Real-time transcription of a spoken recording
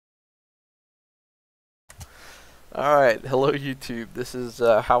Alright, hello YouTube. This is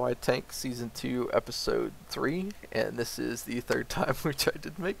How I Tank Season 2 Episode 3, and this is the third time we tried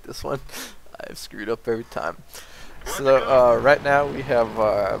to make this one. I've screwed up every time. So, right now we have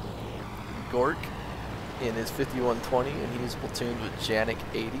Gork in his 5120, and he's platooned with Janik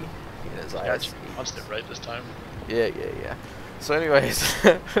 80 in his IS. Pronounced it right this time. Yeah. So anyways,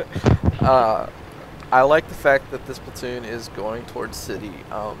 I like the fact that this platoon is going towards city.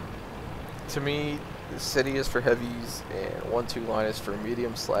 To me, the city is for heavies, and 1-2 line is for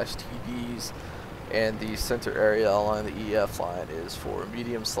medium/TDs, and the center area along the EF line is for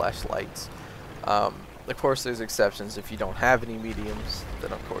medium/lights. Of course, there's exceptions. If you don't have any mediums,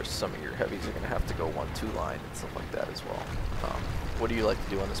 then of course some of your heavies are going to have to go 1-2 line and stuff like that as well. What do you like to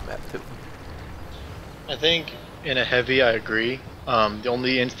do on this map, too? I think in a heavy, I agree. The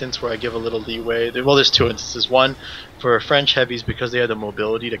only instance where I give a little leeway, well, there's two instances. One, for French heavies, because they have the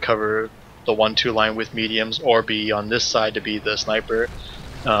mobility to cover the 1-2 line with mediums, or be on this side to be the sniper.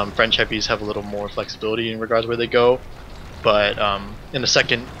 French heavies have a little more flexibility in regards where they go. But in the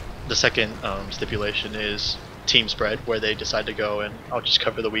second stipulation is team spread, where they decide to go, and I'll just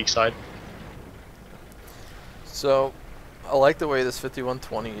cover the weak side. So, I like the way this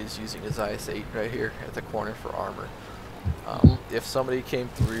 5120 is using his IS-8 right here at the corner for armor. If somebody came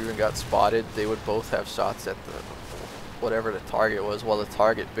through and got spotted, they would both have shots at the whatever the target was, while the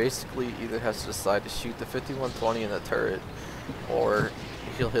target basically either has to decide to shoot the 5120 in the turret, or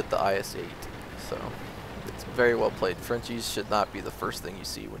he'll hit the IS-8. So, it's very well played. Frenchies should not be the first thing you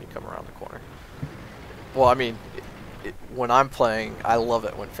see when you come around the corner. Well, I mean, when I'm playing, I love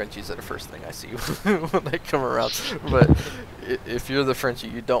it when Frenchies are the first thing I see when they come around. But if you're the Frenchie,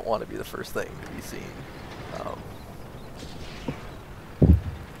 you don't want to be the first thing to be seen.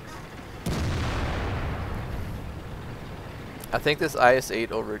 I think this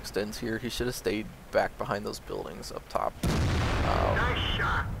IS-8 overextends here. He should have stayed back behind those buildings up top.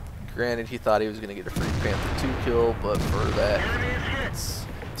 Granted, he thought he was going to get a free Panther 2 kill, but for that, it's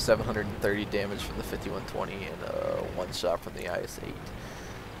 730 damage from the 5120 and 1 shot from the IS-8.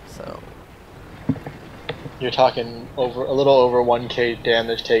 So You're talking over a little over 1k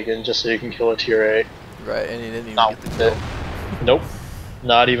damage taken just so you can kill a tier 8. Right, and he didn't even Not get the worth kill. it. Nope,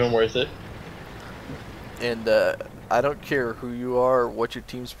 not even worth it. And I don't care who you are or what your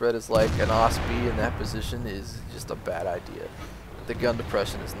team spread is like, an OSB in that position is just a bad idea. The gun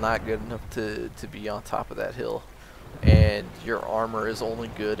depression is not good enough to be on top of that hill, and your armor is only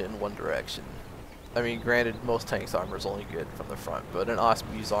good in one direction. I mean, granted, most tanks' armor is only good from the front, but an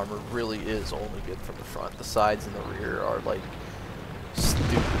OSB's armor really is only good from the front. The sides and the rear are like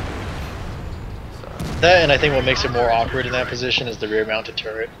stupid. So, That, and I think what makes it more awkward in that position is the rear mounted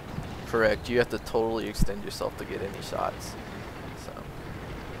turret. correct. You have to totally extend yourself to get any shots.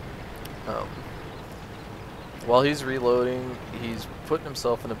 So, while he's reloading, he's putting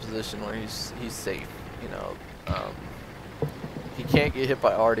himself in a position where he's safe. You know, he can't get hit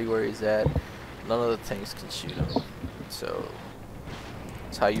by Artie where he's at. None of the tanks can shoot him. So,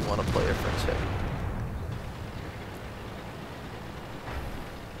 it's how you want to play a French heavy.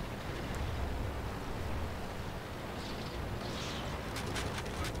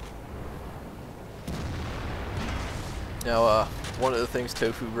 Now, one of the things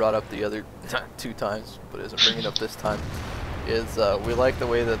Tofu brought up the other 2 times, but isn't bringing up this time, is we like the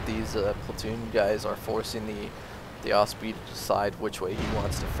way that these platoon guys are forcing the OSB to decide which way he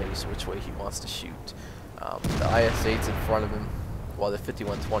wants to face, which way he wants to shoot. The IS-8's in front of him, while the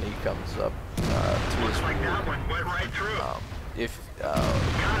 5120 comes up to his rear.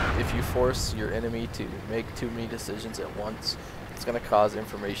 If you force your enemy to make too many decisions at once, it's going to cause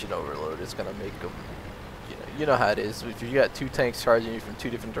information overload. It's going to make them, you know how it is. If you got 2 tanks charging you from 2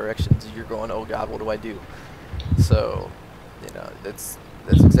 different directions, you're going, oh god, what do I do? So, that's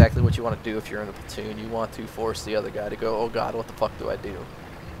exactly what you want to do if you're in a platoon. You want to force the other guy to go, oh god, what the fuck do I do?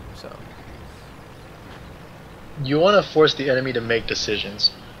 So You want to force the enemy to make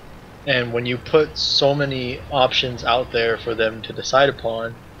decisions, and when you put so many options out there for them to decide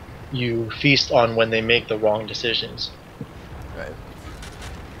upon, you feast on when they make the wrong decisions. right.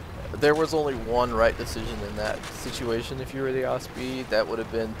 There was only one right decision in that situation. If you were the OSB, that would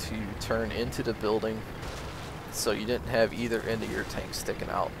have been to turn into the building, so you didn't have either end of your tank sticking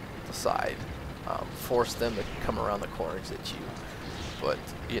out the side. Force them to come around the corners at you. But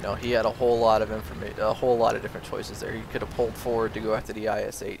he had a whole lot of a whole lot of different choices there. He could have pulled forward to go after the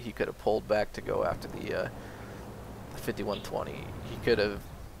IS-8. He could have pulled back to go after the 5120. He could have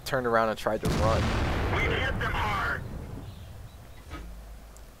turned around and tried to run. We hit them hard.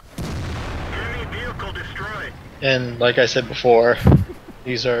 Enemy vehicle destroyed. And like I said before,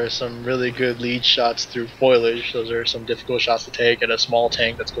 These are some really good lead shots through foliage. Those are some difficult shots to take at a small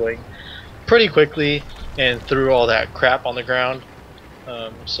tank that's going pretty quickly and through all that crap on the ground.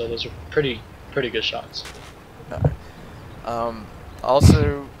 So those are pretty good shots.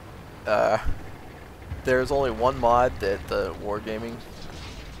 Also, there's only one mod that the Wargaming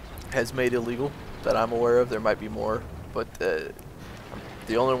has made illegal that I'm aware of. There might be more, but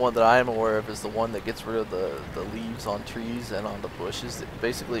the only one that I am aware of is the one that gets rid of the leaves on trees and on the bushes.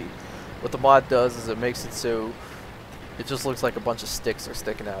 Basically, what the mod does is it makes it so it just looks like a bunch of sticks are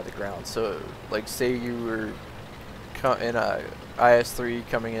sticking out of the ground. So, like, say you were in a IS-3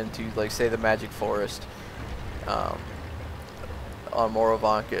 coming into, like, say the Magic Forest on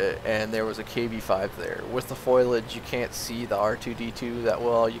Morovanka, and there was a KV-5 there. With the foliage, you can't see the R2-D2 that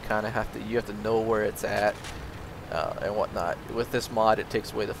well. You kind of have to know where it's at and whatnot. With this mod, it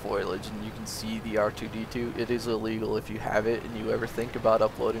takes away the foliage, and you can see the R2-D2. It is illegal if you have it, and you ever think about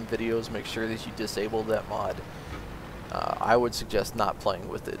uploading videos. Make sure that you disable that mod. I would suggest not playing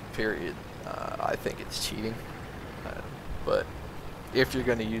with it. Period. I think it's cheating. But if you're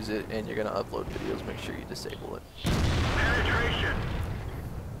going to use it and you're going to upload videos, make sure you disable it. Penetration.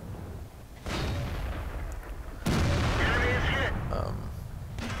 Enemy is hit.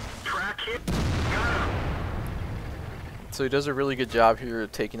 Track hit. Got him. So he does a really good job here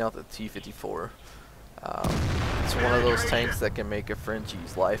of taking out the T-54. It's one of those tanks that can make a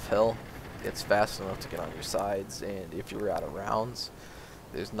Frenchie's life hell. It's fast enough to get on your sides, and if you're out of rounds,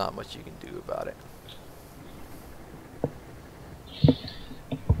 there's not much you can do about it.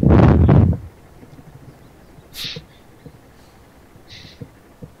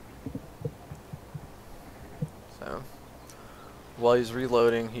 So, while he's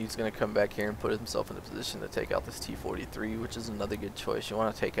reloading, he's going to come back here and put himself in a position to take out this T-43, which is another good choice. You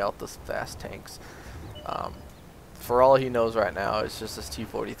want to take out the fast tanks. For all he knows right now, it's just this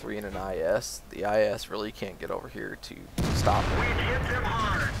T-43 and an IS. The IS really can't get over here to stop him,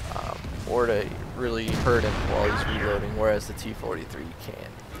 or to really hurt him while he's reloading, whereas the T-43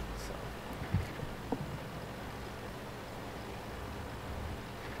 can.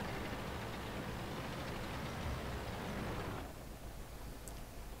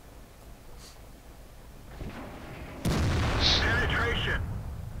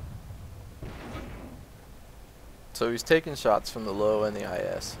 So he's taking shots from the low and the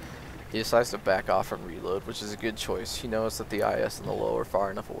IS. He decides to back off and reload, which is a good choice. He knows that the IS and the low are far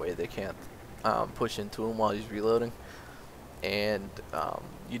enough away they can't push into him while he's reloading. And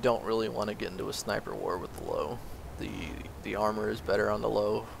you don't really want to get into a sniper war with the low. The armor is better on the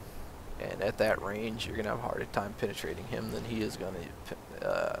low, and at that range you're going to have a harder time penetrating him than he is going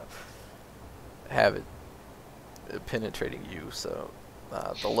to have it penetrating you. So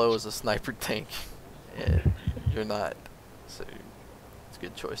the low is a sniper tank, and you're not, so it's a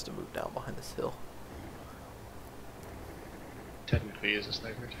good choice to move down behind this hill. Technically is a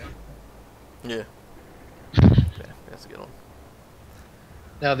sniper tank. Yeah. Okay, that's a good one.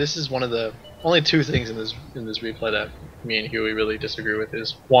 Now this is one of the only two things in this replay that me and Huey really disagree with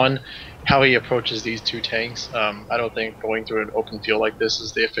is one, how he approaches these two tanks. I don't think going through an open field like this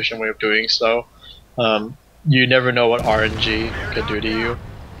is the efficient way of doing so. You never know what RNG could do to you.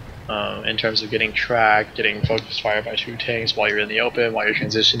 In terms of getting tracked, getting focus fire by two tanks while you're in the open, while you're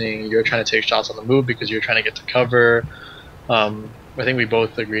transitioning, you're trying to take shots on the move because you're trying to get to cover. I think we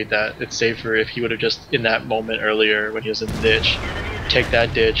both agreed that it's safer if he would have just, in that moment earlier when he was in the ditch, take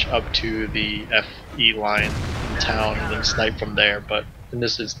that ditch up to the FE line in town and then snipe from there, but in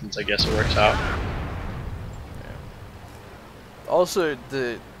this instance I guess it works out. Also,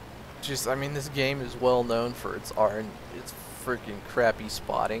 I mean, this game is well known for its freaking crappy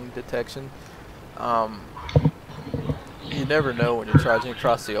spotting detection. You never know when you're charging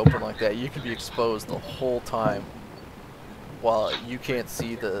across the open like that. You can be exposed the whole time while you can't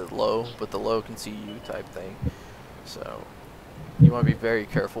see the low, but the low can see you type thing. So you want to be very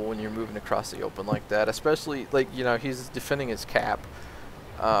careful when you're moving across the open like that, especially, like, you know, he's defending his cap.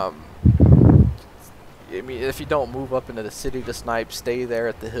 I mean, if you don't move up into the city to snipe, stay there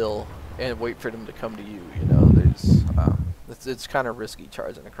at the hill and wait for them to come to you. You know, there's it's kind of risky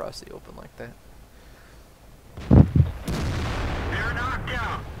charging across the open like that. They're knocked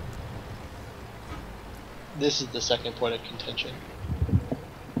out. This is the second point of contention.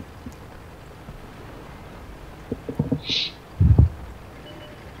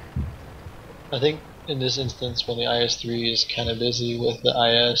 I think in this instance when the IS-3 is kind of busy with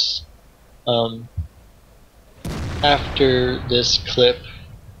the IS, after this clip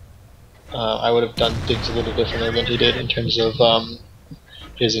I would have done things a little differently than he did in terms of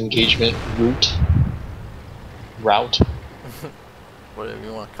his engagement route. What whatever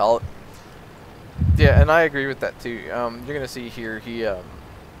you want to call it. Yeah, and I agree with that too. You're gonna see here he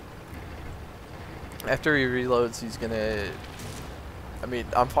after he reloads, he's gonna. I mean,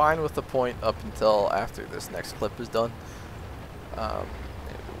 I'm fine with the point up until after this next clip is done.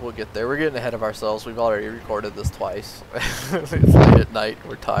 We'll get there. We're getting ahead of ourselves. We've already recorded this twice. It's late at night.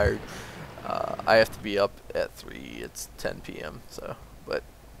 We're tired. I have to be up at 3. It's 10 p.m. So, but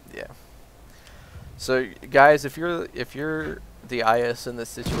yeah. So, guys, if you're the IS in this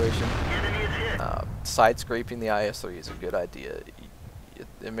situation, side scraping the IS-3 is a good idea.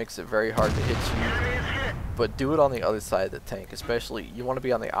 It makes it very hard to hit you, but do it on the other side of the tank. Especially, you want to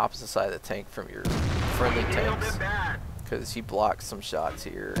be on the opposite side of the tank from your friendly tanks, because he blocks some shots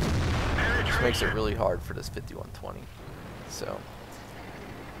here, which makes it really hard for this 5120. So,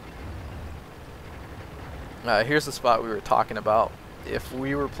 here's the spot we were talking about. If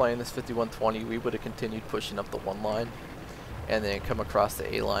we were playing this 5120, we would have continued pushing up the 1 line, and then come across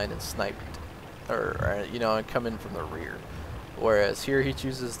the A line and sniped, or you know, and come in from the rear. Whereas here he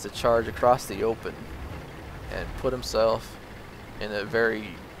chooses to charge across the open and put himself in a very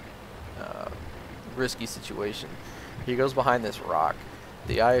risky situation. He goes behind this rock.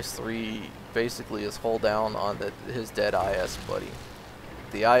 The IS-3 basically is hull down on his dead IS buddy.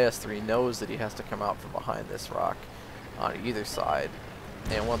 The IS-3 knows that he has to come out from behind this rock on either side,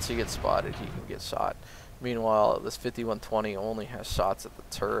 and once he gets spotted, he can get shot. Meanwhile, this 5120 only has shots at the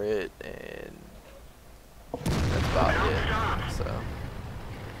turret, and that's about it. So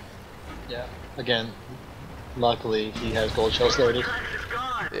yeah, again, luckily he has gold shells loaded.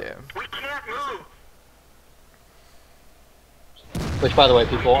 yeah. Which, by the way,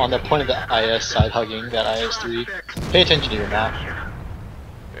 people, on the point of the IS side hugging that IS-3, pay attention to your map,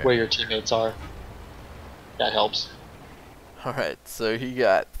 where your teammates are. That helps. Alright, so he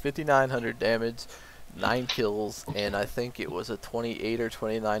got 5,900 damage, 9 kills, and I think it was a 28 or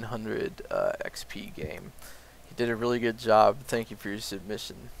 2,900 XP game. He did a really good job. Thank you for your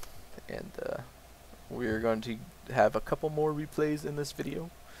submission. And we're going to have a couple more replays in this video.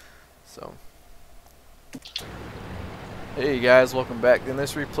 So, hey guys, welcome back. In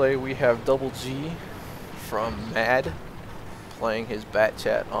this replay, we have Double G from Mad playing his Bat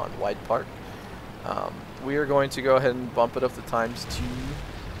Chat on White Park. We are going to go ahead and bump it up to ×2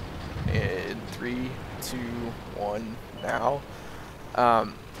 in 3, 2, 1 now.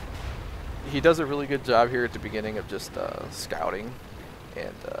 He does a really good job here at the beginning of just scouting,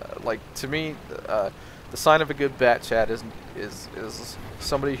 and like, to me, the sign of a good Bat Chat is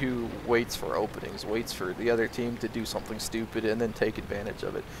somebody who waits for openings, waits for the other team to do something stupid and then take advantage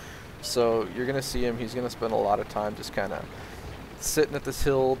of it. So you're gonna see him. He's gonna spend a lot of time just kind of sitting at this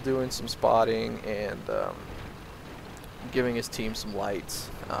hill doing some spotting and giving his team some lights,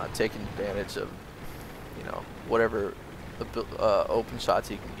 taking advantage of, you know, whatever open shots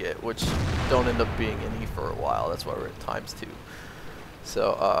he can get, which don't end up being any for a while. That's why we're at ×2.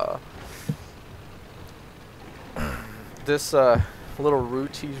 So this little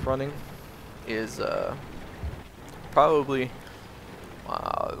route he's running is probably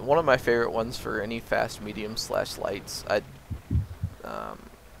one of my favorite ones for any fast medium / lights. I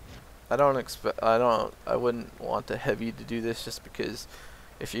wouldn't want a heavy to do this, just because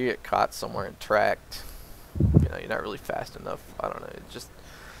if you get caught somewhere and tracked, you know, you're not really fast enough. I don't know. It just,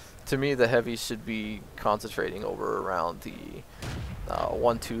 to me, the heavies should be concentrating over around the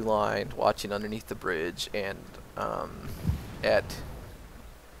 1-2 line, watching underneath the bridge, and at,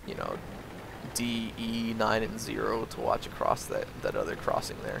 you know, D, E, 9, and 0 to watch across that other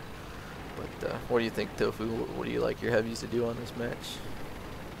crossing there. But what do you think, Tofu? What do you like your heavies to do on this match?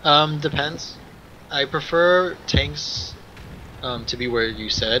 Depends. I prefer tanks to be where you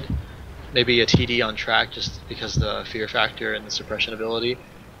said. Maybe a TD on track, just because of the fear factor and the suppression ability.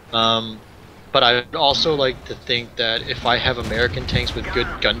 But I would also like to think that if I have American tanks with good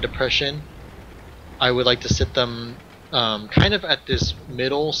gun depression, I would like to sit them kind of at this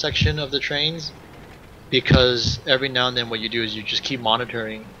middle section of the trains, because every now and then what you do is you just keep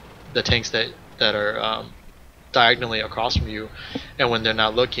monitoring the tanks that are diagonally across from you, and when they're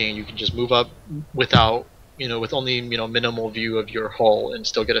not looking, you can just move up without, you know, with only, you know, minimal view of your hull, and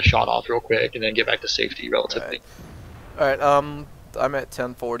still get a shot off real quick and then get back to safety relatively. Alright, I'm at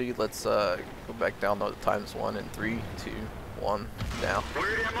 1040. Let's go back down to ×1 in 3, 2, 1 now.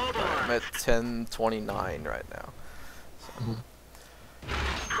 I'm at 1029 right now. So.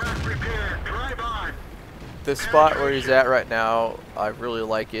 This spot where he's at right now, I really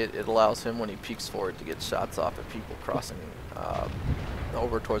like it. It allows him, when he peeks forward, to get shots off at people crossing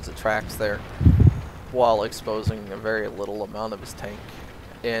over towards the tracks there, while exposing a very little amount of his tank.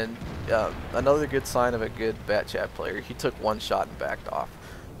 And another good sign of a good bat chat player, he took one shot and backed off.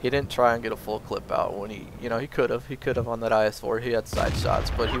 He didn't try and get a full clip out when he, you know, he could have on that IS-4. He had side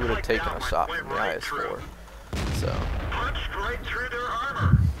shots, but he would have taken a shot from the IS-4. So. Punched right through their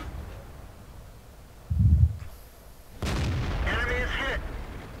armor. Enemy is hit.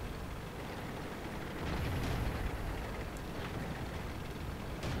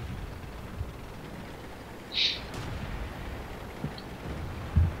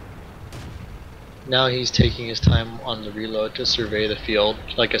 Now he's taking his time on the reload to survey the field.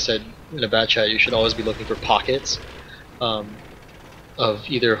 Like I said in a bat chat, you should always be looking for pockets of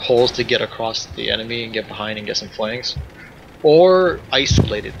either holes to get across the enemy and get behind and get some flanks, or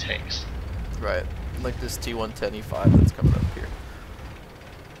isolated tanks. Right, like this T110E5 that's coming up here.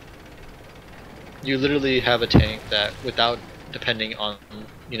 You literally have a tank that, without depending on,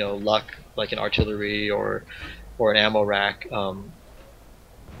 you know, luck, like an artillery or an ammo rack,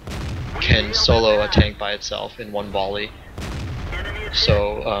 can solo a tank by itself in one volley.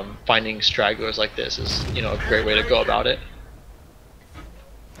 So finding stragglers like this is, you know, a great way to go about it.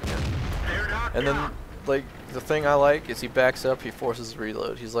 And then, like, the thing I like is he backs up, he forces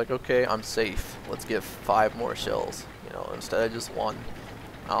reload. He's like, okay, I'm safe. Let's get 5 more shells, you know, instead of just 1.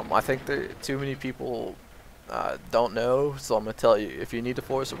 I think too many people don't know, so I'm gonna tell you: if you need to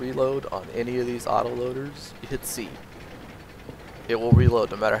force a reload on any of these autoloaders, you hit C. It will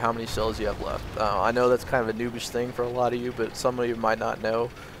reload no matter how many shells you have left. I know that's kind of a noobish thing for a lot of you, but some of you might not know.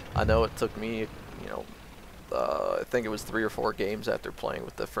 I know it took me, you know, I think it was 3 or 4 games after playing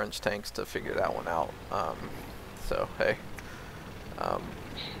with the French tanks to figure that one out. So hey,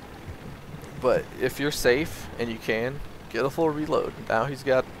 but if you're safe and you can, get a full reload. Now he's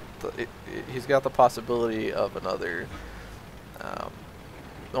got the possibility of another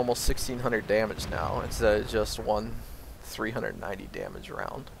almost 1600 damage now instead of just one 390 damage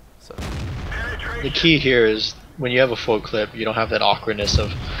round. So the key here is when you have a full clip, you don't have that awkwardness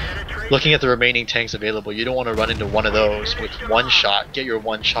of looking at the remaining tanks available. You don't want to run into one of those with one shot, get your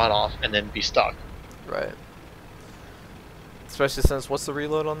one shot off, and then be stuck. Right. Especially since, what's the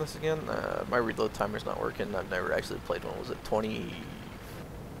reload on this again? My reload timer's not working. I've never actually played one. Was it 20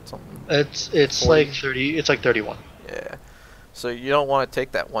 something? It's 40? Like 30. It's like 31. Yeah. So you don't want to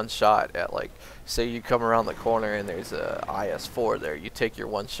take that one shot at, like, say you come around the corner and there's a IS-4 there. You take your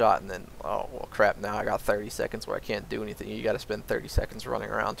one shot and then, oh well, crap! Now I got 30 seconds where I can't do anything. You got to spend 30 seconds running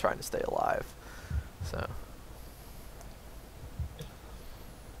around trying to stay alive. So.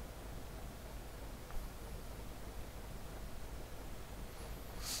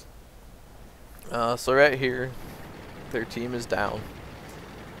 So right here, their team is down.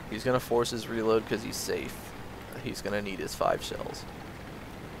 He's gonna force his reload because he's safe. He's gonna need his 5 shells.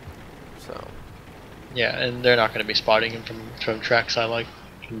 So. Yeah, and they're not gonna be spotting him from trackside, like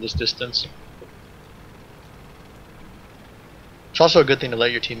from this distance. It's also a good thing to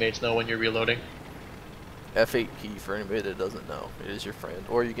let your teammates know when you're reloading. F8 key for anybody that doesn't know. It is your friend.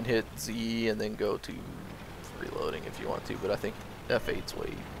 Or you can hit Z and then go to reloading if you want to, but I think F8's way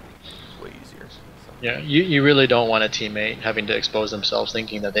easier. So. Yeah, you really don't want a teammate having to expose themselves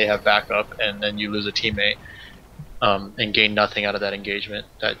thinking that they have backup, and then you lose a teammate and gain nothing out of that engagement,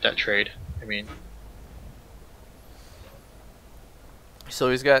 that trade. I mean. So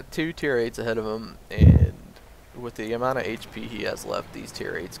he's got 2 tier 8s ahead of him, and with the amount of HP he has left, these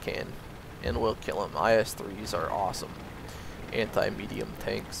tier 8s can and will kill him. IS-3s are awesome anti-medium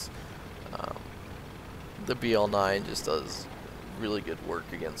tanks. The BL-9 just does really good work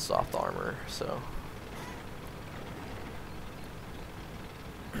against soft armor, so.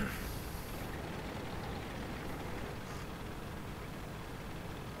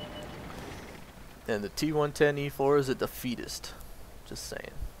 And the T110E4 is a defeatist. Just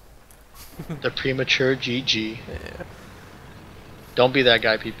saying. The premature GG. Yeah. Don't be that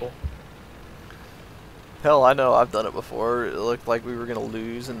guy, people. Hell, I know I've done it before. It looked like we were going to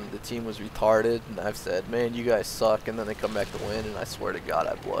lose and the team was retarded, and I've said, man, you guys suck, and then they come back to win, and I swear to God,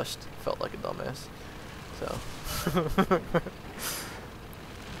 I blushed. Felt like a dumbass. So.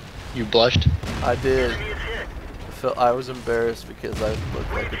 You blushed? I did. I was embarrassed because I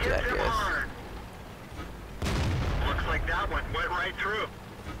looked like a jackass. Looks like that one went right through.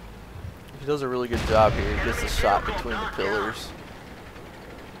 He does a really good job here. He gets the shot between the pillars.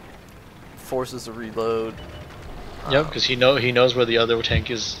 Forces a reload. Yep, because he knows where the other tank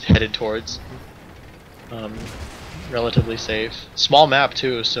is headed towards. Relatively safe. Small map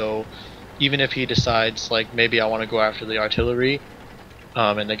too, so even if he decides, like, maybe I want to go after the artillery,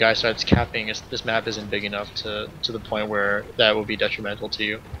 and the guy starts capping, this map isn't big enough to the point where that will be detrimental to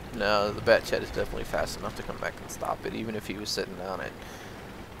you. No, the bat chat is definitely fast enough to come back and stop it, even if he was sitting down at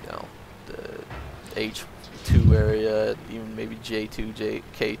you know, the H2 area, even maybe J2,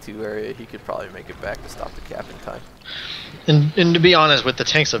 K2 area, he could probably make it back to stop the cap in time. And to be honest, with the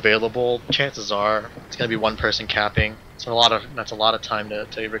tanks available, chances are it's going to be one person capping. So that's a lot of time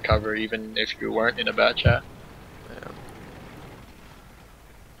to recover, even if you weren't in a bad chat.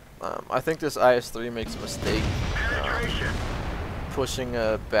 Yeah. I think this IS3 makes a mistake. Pushing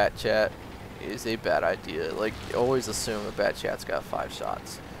a bat chat is a bad idea. Like, always assume a bat chat's got 5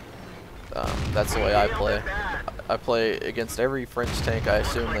 shots. That's the way I play. I play against every French tank. I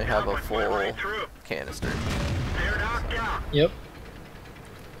assume they have a full canister. Yep.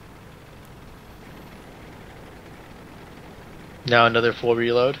 Now another full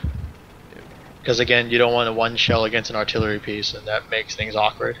reload. Because again, you don't want a one shell against an artillery piece, and that makes things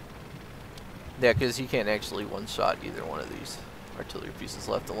awkward. Yeah, because he can't actually one-shot either one of these artillery pieces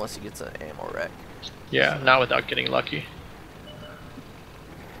left unless he gets an ammo rack. Yeah, not without getting lucky.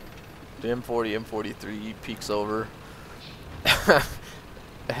 The M40, M43 peeks over.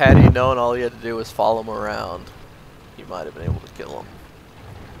 Had he known all he had to do was follow him around, he might have been able to kill him.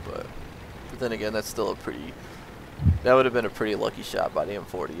 But then again, that's still a pretty... That would have been a pretty lucky shot by the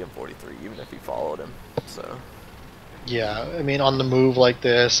M40, M43, even if he followed him. So. Yeah, I mean, on the move like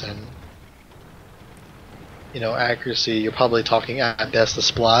this, and you know, accuracy, you're probably talking at best a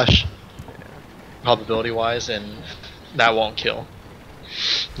splash, probability-wise, and that won't kill.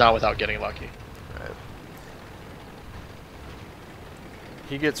 Not without getting lucky. Right.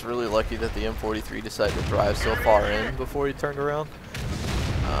 He gets really lucky that the M43 decided to drive so far in before he turned around.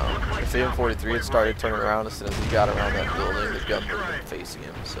 If the M43 had started turning around as soon as he got around that building, the gun would have been facing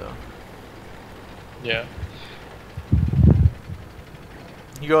him, so. Yeah.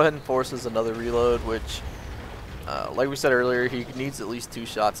 He go ahead and forces another reload, which, like we said earlier, he needs at least 2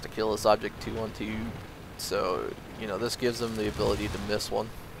 shots to kill this object 2-on-2. So, you know, this gives him the ability to miss one.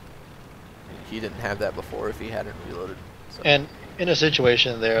 He didn't have that before if he hadn't reloaded. So. And in a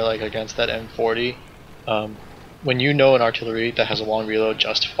situation there, like against that M40, when you know an artillery that has a long reload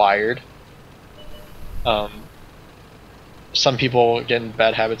just fired, some people get in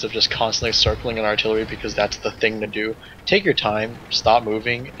bad habits of just constantly circling an artillery because that's the thing to do. Take your time, stop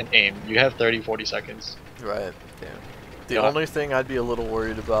moving, and aim. You have 30-40 seconds. Right, yeah. The only thing I'd be a little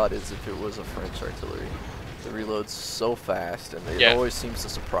worried about is if it was a French artillery. The reload's so fast, and it always seems to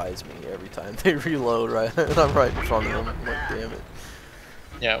surprise me every time they reload, right? And I'm right in front of them. I'm like, damn it.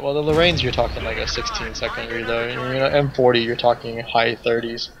 Yeah, well, the Lorraines, you're talking like a 16-second reload. And, you know, M40, you're talking high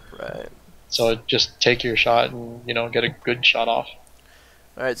 30s. Right. So just take your shot and, you know, get a good shot off.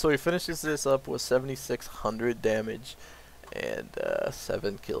 Alright, so he finishes this up with 7,600 damage and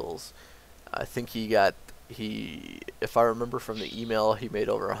 7 kills. I think if I remember from the email, he made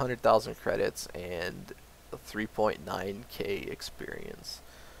over 100,000 credits and 3.9k experience.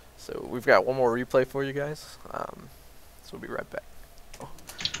 So we've got one more replay for you guys. So we'll be right back.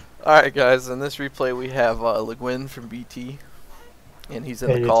 Alright guys, in this replay we have Leguin from BT, and he's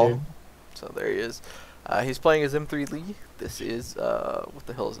in the call. So there he is. He's playing his M3 Lee. This is, what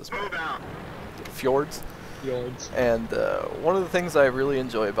the hell is this map? Fjords. And one of the things I really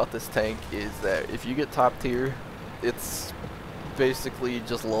enjoy about this tank is that if you get top tier, it's basically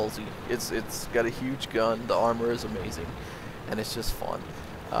just lulzy. It's got a huge gun, the armor is amazing, and it's just fun.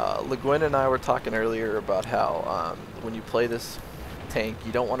 Leguin and I were talking earlier about how when you play this tank,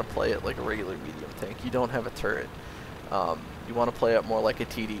 you don't want to play it like a regular medium tank. You don't have a turret. You want to play it more like a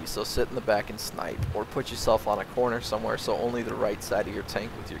TD, so sit in the back and snipe, or put yourself on a corner somewhere so only the right side of your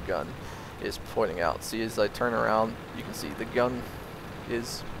tank with your gun is pointing out. See, as I turn around, you can see the gun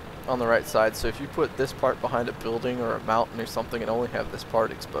is on the right side, so if you put this part behind a building or a mountain or something and only have this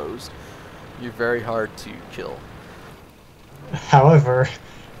part exposed, you're very hard to kill. However,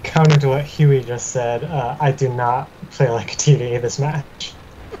 counter to what Huey just said, I do not play like a TD this match.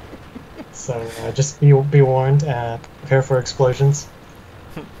 So just be warned, prepare for explosions.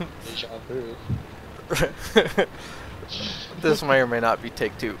 This may or may not be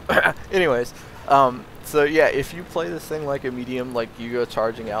take 2. Anyways, so yeah, if you play this thing like a medium, like you go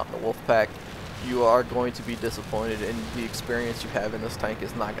charging out in the wolf pack, you are going to be disappointed, and the experience you have in this tank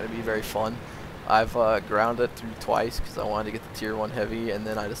is not going to be very fun. I've ground it through twice because I wanted to get the tier 1 heavy, and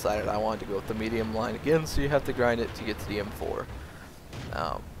then I decided I wanted to go with the medium line again, so you have to grind it to get to the M4.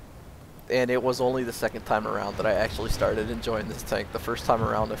 And it was only the second time around that I actually started enjoying this tank. The first time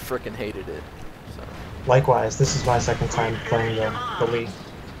around I frickin' hated it. So. Likewise, this is my second time playing the Lee.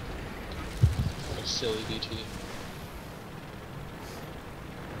 What a silly BT.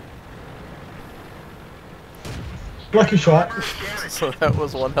 Lucky shot. So that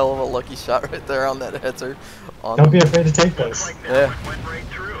was one hell of a lucky shot right there on that header. Don't be afraid to take those. Yeah.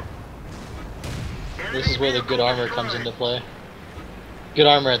 This is where the good armor comes into play. Good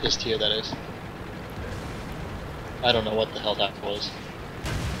armor at this tier, that is. I don't know what the hell that was.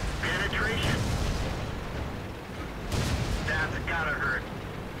 Penetration. That's gotta hurt.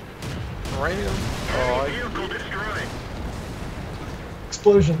 Random. Oh, Vehicle destroyed.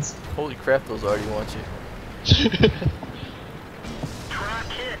 Explosions. holy crap! Those already want you. Truck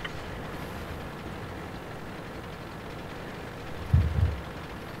hit.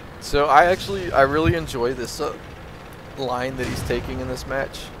 So I really enjoy this line that he's taking in this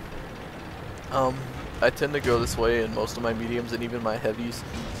match. I tend to go this way in most of my mediums and even my heavies.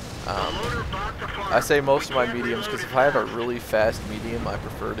 I say most of my mediums because if I have a really fast medium, I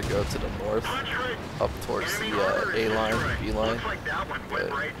prefer to go to the north, up towards the A line, B line.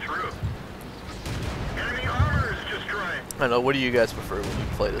 But I don't know, what do you guys prefer when you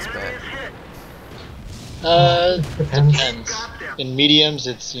play this match? Depends. In mediums,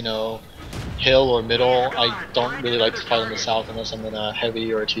 it's, you know, hill or middle. I don't really like to fight in the south unless I'm in a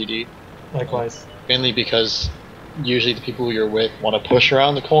heavy or a TD. Likewise. Mainly because usually the people who you're with want to push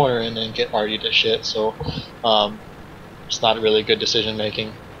around the corner and then get RD to shit, so it's not really good decision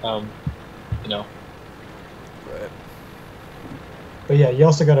making, you know. Right. But yeah, you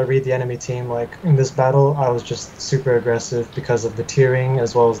also gotta read the enemy team. Like in this battle, I was just super aggressive because of the tiering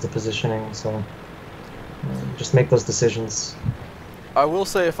as well as the positioning. So just make those decisions. I will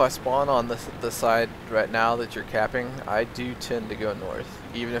say if I spawn on the side right now that you're capping, I do tend to go north,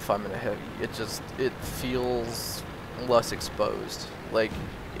 even if I'm in a heavy. It feels less exposed. Like,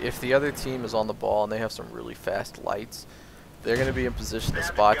 if the other team is on the ball and they have some really fast lights, they're going to be in position to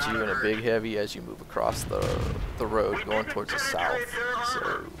spot you in a big heavy as you move across the road going towards the south.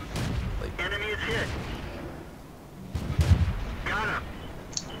 So, like, Enemy is hit. Got him.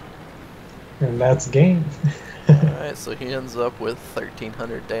 And that's game. alright, so he ends up with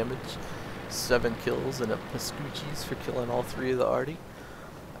 1,300 damage, 7 kills, and a Pascucci's for killing all 3 of the Arty.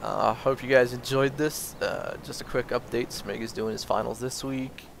 Hope you guys enjoyed this. Just a quick update, Smig is doing his finals this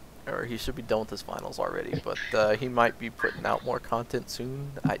week, or he should be done with his finals already, but he might be putting out more content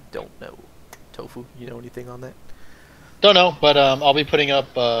soon. I don't know. Tofu, you know anything on that? Don't know, but I'll be putting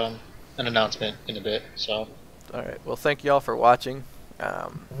up an announcement in a bit, so. Alright, well thank you all for watching.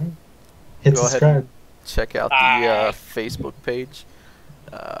 Hit Go ahead subscribe. and check out the Facebook page,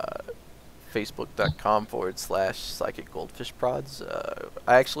 facebook.com/Psychic Goldfish Prods.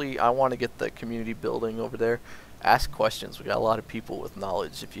 I want to get the community building over there. Ask questions. We got a lot of people with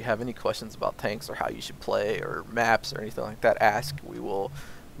knowledge. If you have any questions about tanks or how you should play or maps or anything like that, ask. We will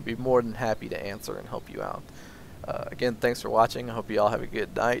be more than happy to answer and help you out. Again, thanks for watching. I hope you all have a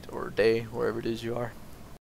good night or day, wherever it is you are.